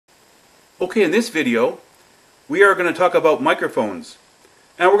Okay, in this video we are going to talk about microphones,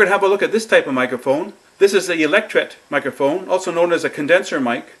 and we're going to have a look at this type of microphone. This is the Electret microphone, also known as a condenser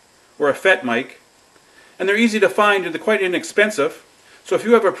mic or a FET mic, and they're easy to find and they're quite inexpensive. So if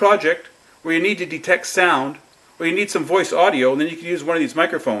you have a project where you need to detect sound or you need some voice audio, then you can use one of these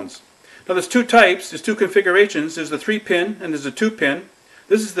microphones. Now there's two types, there's two configurations. There's the 3-pin and there's the 2-pin.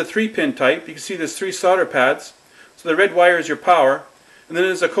 This is the 3-pin type. You can see there's 3 solder pads. So the red wire is your power, and then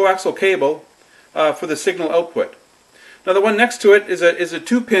there's a coaxial cable for the signal output. Now the one next to it is a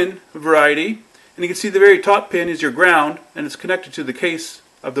 2-pin variety, and you can see the very top pin is your ground, and it's connected to the case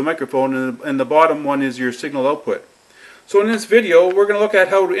of the microphone, and the bottom one is your signal output. So in this video we're going to look at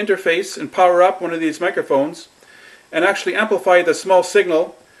how to interface and power up one of these microphones and actually amplify the small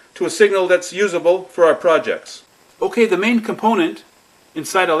signal to a signal that's usable for our projects. Okay, the main component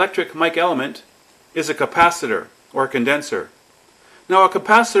inside electric mic element is a capacitor or a condenser. Now a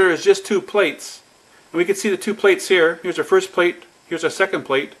capacitor is just 2 plates, and we can see the 2 plates here. Here's our first plate, here's our second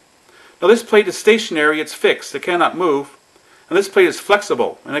plate. Now this plate is stationary, it's fixed, it cannot move, and this plate is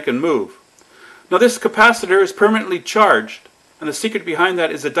flexible and it can move. Now this capacitor is permanently charged, and the secret behind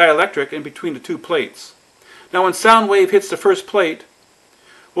that is a dielectric in between the 2 plates. Now when sound wave hits the first plate,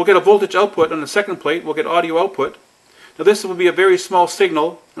 we'll get a voltage output. On the second plate we'll get audio output. Now this will be a very small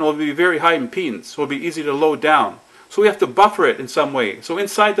signal and it will be very high impedance, so it will be easy to load down. So we have to buffer it in some way. So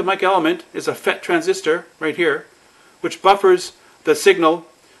inside the mic element is a FET transistor right here, which buffers the signal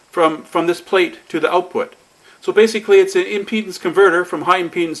from this plate to the output. So basically it's an impedance converter from high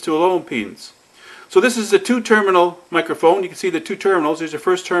impedance to a low impedance. So this is a 2-terminal microphone. You can see the 2 terminals. There's your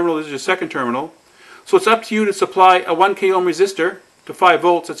first terminal, there's your second terminal. So it's up to you to supply a 1 k ohm resistor to 5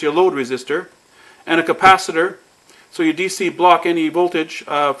 volts, that's your load resistor, and a capacitor, so you DC block any voltage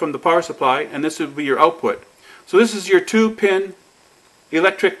from the power supply, and this would be your output. So this is your 2-pin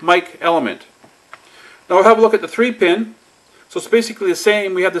electric mic element. Now we'll have a look at the 3-pin. So it's basically the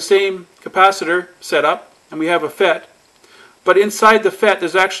same. We have the same capacitor set up, and we have a FET. But inside the FET,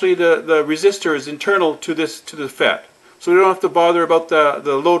 there's actually the resistor is internal to the FET. So we don't have to bother about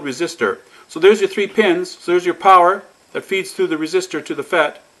the load resistor. So there's your 3 pins. So there's your power that feeds through the resistor to the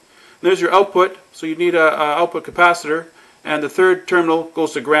FET. And there's your output. So you need an output capacitor. And the third terminal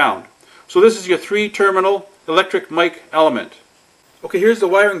goes to ground. So this is your 3-terminal electric mic element. Okay, here's the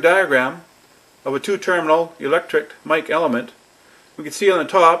wiring diagram of a 2-terminal electric mic element. We can see on the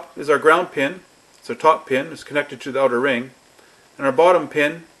top is our ground pin. It's our top pin. It's connected to the outer ring. And our bottom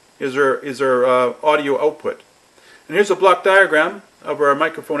pin is our audio output. And here's a block diagram of our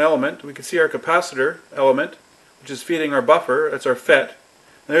microphone element. We can see our capacitor element, which is feeding our buffer. That's our FET.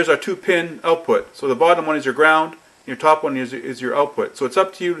 And there's our 2-pin output. So the bottom one is your ground, and your top one is your output. So it's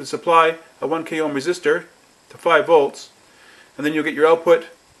up to you to supply a 1 k ohm resistor to 5 volts, and then you'll get your output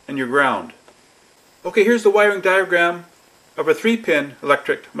and your ground. Okay, here's the wiring diagram of a 3-pin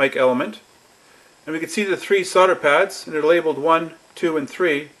electric mic element. And we can see the 3 solder pads, and they're labeled 1, 2, and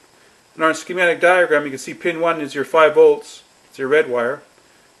 3. In our schematic diagram, you can see pin 1 is your 5 volts, it's your red wire.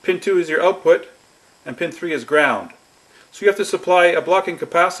 Pin 2 is your output, and pin 3 is ground. So you have to supply a blocking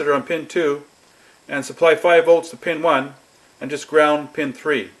capacitor on pin 2, and supply 5 volts to pin 1, and just ground pin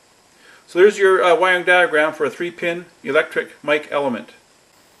 3. So there's your wiring diagram for a 3-pin electric mic element.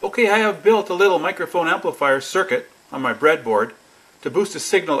 Okay, I have built a little microphone amplifier circuit on my breadboard to boost the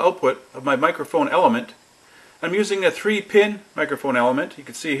signal output of my microphone element. I'm using a 3-pin microphone element, you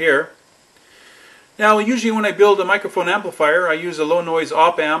can see here. Now usually when I build a microphone amplifier I use a low noise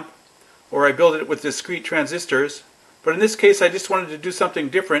op amp, or I build it with discrete transistors, but in this case I just wanted to do something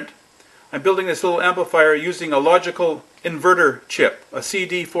different. I'm building this little amplifier using a logical inverter chip, a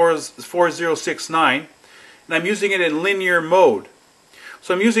CD4069, and I'm using it in linear mode.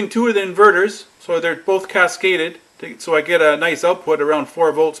 So I'm using 2 of the inverters, so they're both cascaded, so I get a nice output around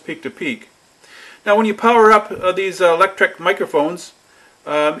 4 volts peak to peak. Now when you power up these electric microphones,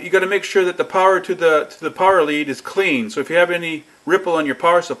 you got to make sure that the power to the power lead is clean. So if you have any ripple on your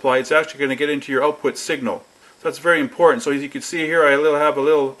power supply, it's actually going to get into your output signal. So that's very important. So as you can see here, I have a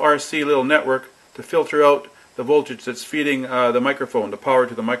little RC little network to filter out the voltage that's feeding the microphone, the power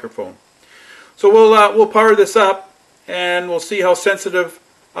to the microphone. So we'll power this up, and we'll see how sensitive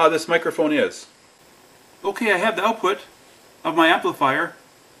this microphone is. Okay, I have the output of my amplifier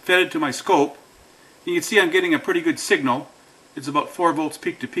fed into my scope. You can see I'm getting a pretty good signal. It's about 4 volts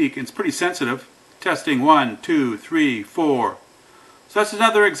peak to peak, and it's pretty sensitive. Testing 1, 2, 3, 4. So that's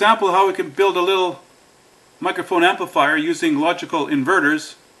another example of how we can build a little microphone amplifier using logical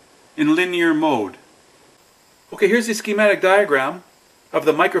inverters in linear mode. Okay, here's the schematic diagram of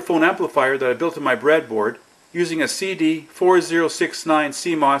the microphone amplifier that I built in my breadboard. using a CD4069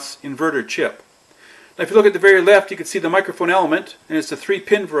 CMOS inverter chip. Now if you look at the very left, you can see the microphone element, and it's the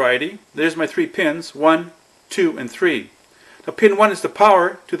 3-pin variety. There's my 3 pins, 1, 2, and 3. Now pin 1 is the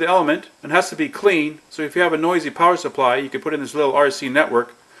power to the element and has to be clean, so if you have a noisy power supply, you can put in this little RC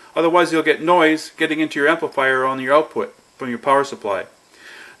network. Otherwise you'll get noise getting into your amplifier on your output from your power supply.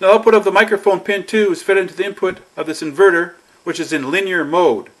 Now the output of the microphone pin 2 is fed into the input of this inverter, which is in linear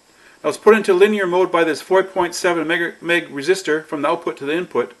mode. Now it's put into linear mode by this 4.7 meg resistor from the output to the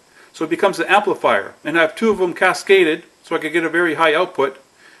input, so it becomes an amplifier. And I have 2 of them cascaded, so I can get a very high output.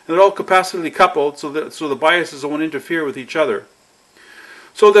 And they're all capacitively coupled, so the biases won't interfere with each other.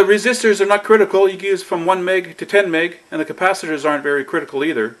 So the resistors are not critical. You can use from 1 meg to 10 meg, and the capacitors aren't very critical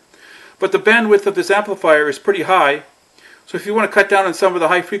either. But the bandwidth of this amplifier is pretty high, so if you want to cut down on some of the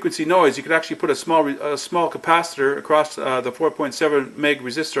high frequency noise, you could actually put a small capacitor across the 4.7 meg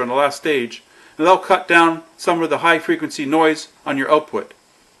resistor on the last stage, and that'll cut down some of the high frequency noise on your output.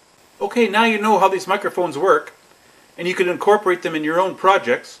 Okay, now you know how these microphones work, and you can incorporate them in your own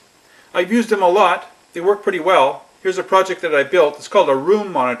projects. I've used them a lot. They work pretty well. Here's a project that I built. It's called a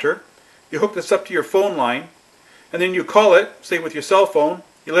room monitor. You hook this up to your phone line, and then you call it, say with your cell phone.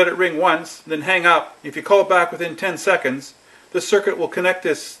 You let it ring once, then hang up. If you call it back within 10 seconds, this circuit will connect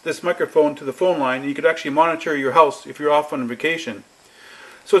this microphone to the phone line, and you could actually monitor your house if you're off on vacation.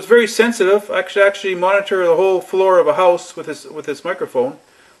 So it's very sensitive. I could actually monitor the whole floor of a house with this microphone.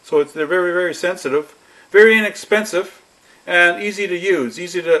 So they're very, very sensitive. Very inexpensive and easy to use,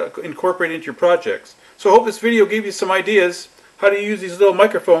 easy to incorporate into your projects. So I hope this video gave you some ideas how to use these little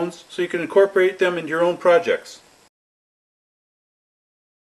microphones so you can incorporate them into your own projects.